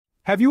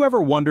Have you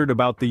ever wondered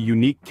about the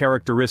unique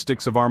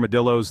characteristics of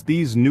armadillos?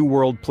 These New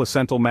World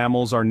placental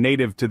mammals are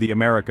native to the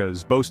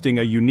Americas, boasting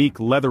a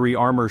unique leathery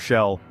armor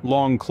shell,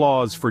 long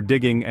claws for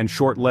digging and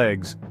short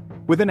legs.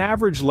 With an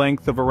average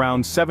length of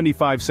around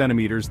 75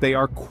 centimeters, they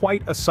are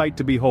quite a sight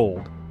to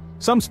behold.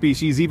 Some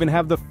species even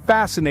have the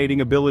fascinating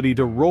ability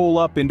to roll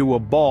up into a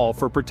ball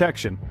for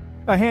protection.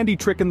 A handy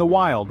trick in the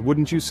wild,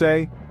 wouldn't you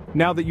say?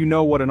 Now that you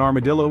know what an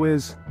armadillo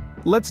is,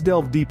 let's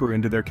delve deeper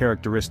into their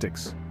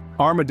characteristics.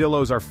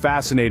 Armadillos are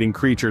fascinating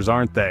creatures,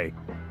 aren't they?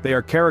 They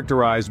are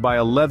characterized by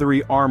a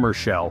leathery armor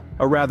shell,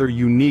 a rather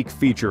unique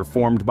feature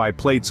formed by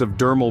plates of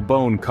dermal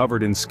bone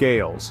covered in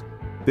scales.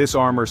 This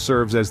armor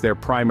serves as their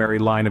primary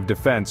line of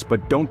defense,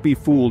 but don't be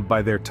fooled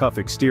by their tough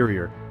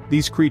exterior.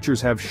 These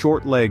creatures have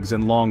short legs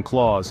and long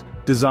claws,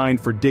 designed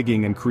for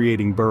digging and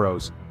creating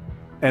burrows.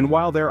 And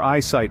while their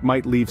eyesight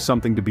might leave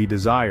something to be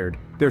desired,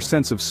 their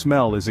sense of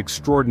smell is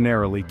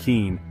extraordinarily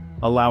keen,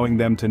 allowing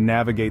them to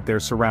navigate their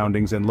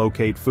surroundings and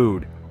locate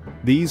food.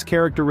 These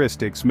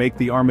characteristics make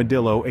the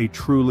armadillo a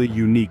truly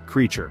unique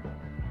creature.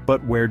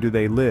 But where do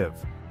they live?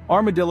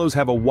 Armadillos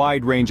have a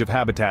wide range of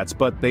habitats,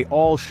 but they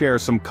all share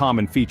some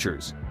common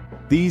features.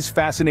 These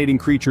fascinating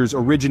creatures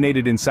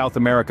originated in South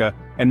America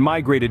and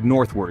migrated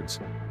northwards,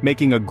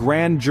 making a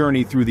grand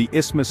journey through the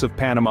Isthmus of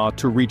Panama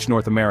to reach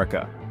North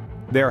America.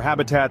 Their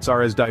habitats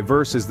are as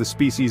diverse as the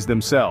species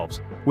themselves,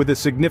 with a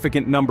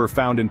significant number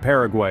found in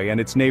Paraguay and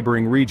its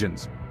neighboring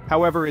regions.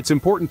 However, it's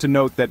important to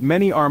note that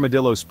many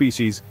armadillo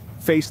species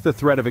face the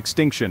threat of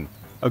extinction,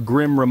 a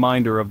grim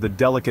reminder of the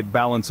delicate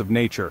balance of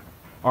nature.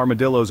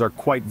 Armadillos are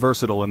quite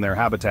versatile in their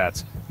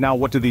habitats. Now,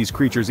 what do these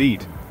creatures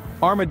eat?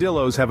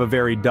 Armadillos have a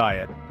varied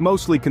diet,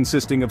 mostly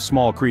consisting of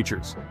small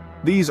creatures.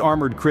 These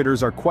armored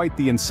critters are quite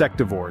the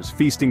insectivores,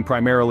 feasting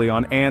primarily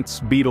on ants,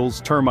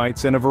 beetles,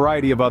 termites, and a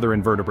variety of other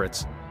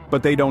invertebrates.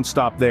 But they don't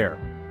stop there.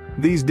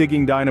 These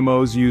digging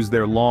dynamos use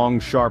their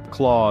long, sharp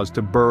claws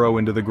to burrow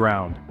into the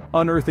ground,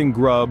 unearthing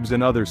grubs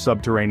and other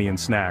subterranean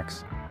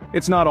snacks.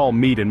 It's not all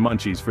meat and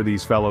munchies for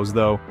these fellows,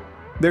 though.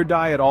 Their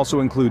diet also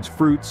includes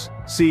fruits,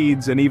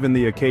 seeds, and even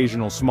the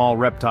occasional small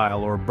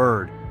reptile or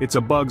bird. It's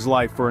a bug's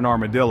life for an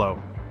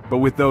armadillo. But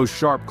with those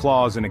sharp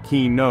claws and a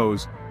keen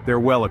nose, they're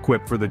well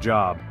equipped for the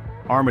job.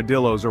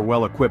 Armadillos are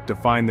well equipped to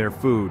find their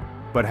food,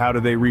 but how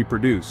do they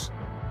reproduce?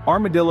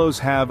 Armadillos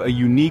have a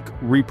unique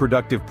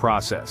reproductive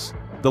process.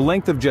 The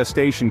length of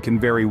gestation can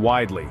vary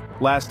widely,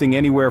 lasting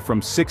anywhere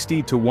from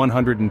 60 to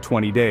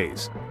 120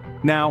 days.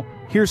 Now,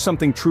 here's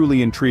something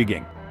truly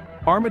intriguing.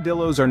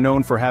 Armadillos are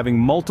known for having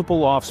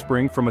multiple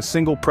offspring from a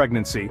single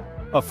pregnancy,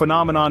 a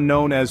phenomenon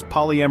known as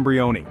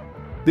polyembryony.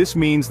 This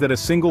means that a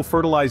single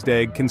fertilized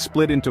egg can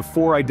split into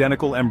 4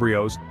 identical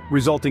embryos,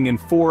 resulting in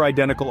 4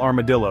 identical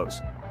armadillos.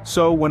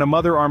 So when a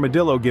mother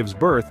armadillo gives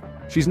birth,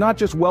 she's not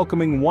just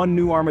welcoming one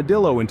new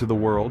armadillo into the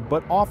world,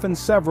 but often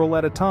several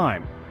at a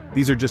time.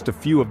 These are just a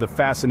few of the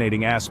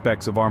fascinating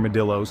aspects of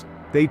armadillos.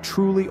 They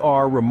truly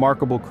are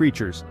remarkable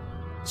creatures.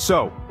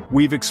 So,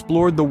 we've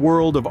explored the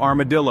world of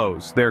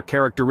armadillos, their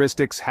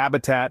characteristics,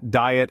 habitat,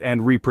 diet,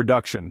 and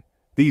reproduction.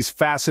 These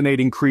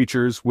fascinating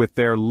creatures, with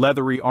their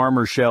leathery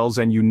armor shells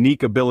and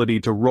unique ability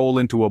to roll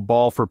into a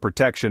ball for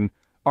protection,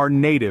 are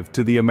native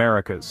to the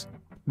Americas.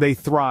 They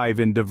thrive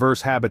in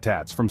diverse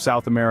habitats from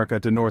South America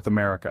to North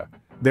America.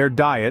 Their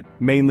diet,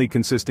 mainly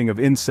consisting of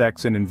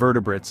insects and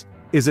invertebrates,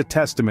 is a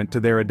testament to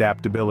their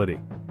adaptability.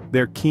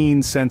 Their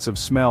keen sense of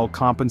smell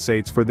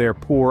compensates for their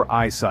poor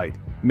eyesight,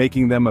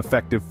 making them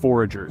effective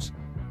foragers.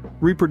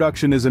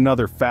 Reproduction is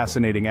another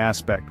fascinating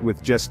aspect,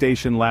 with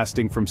gestation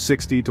lasting from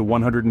 60 to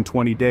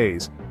 120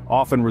 days,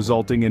 often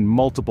resulting in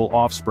multiple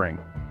offspring.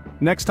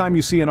 Next time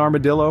you see an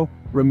armadillo,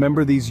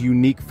 remember these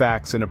unique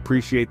facts and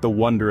appreciate the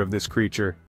wonder of this creature.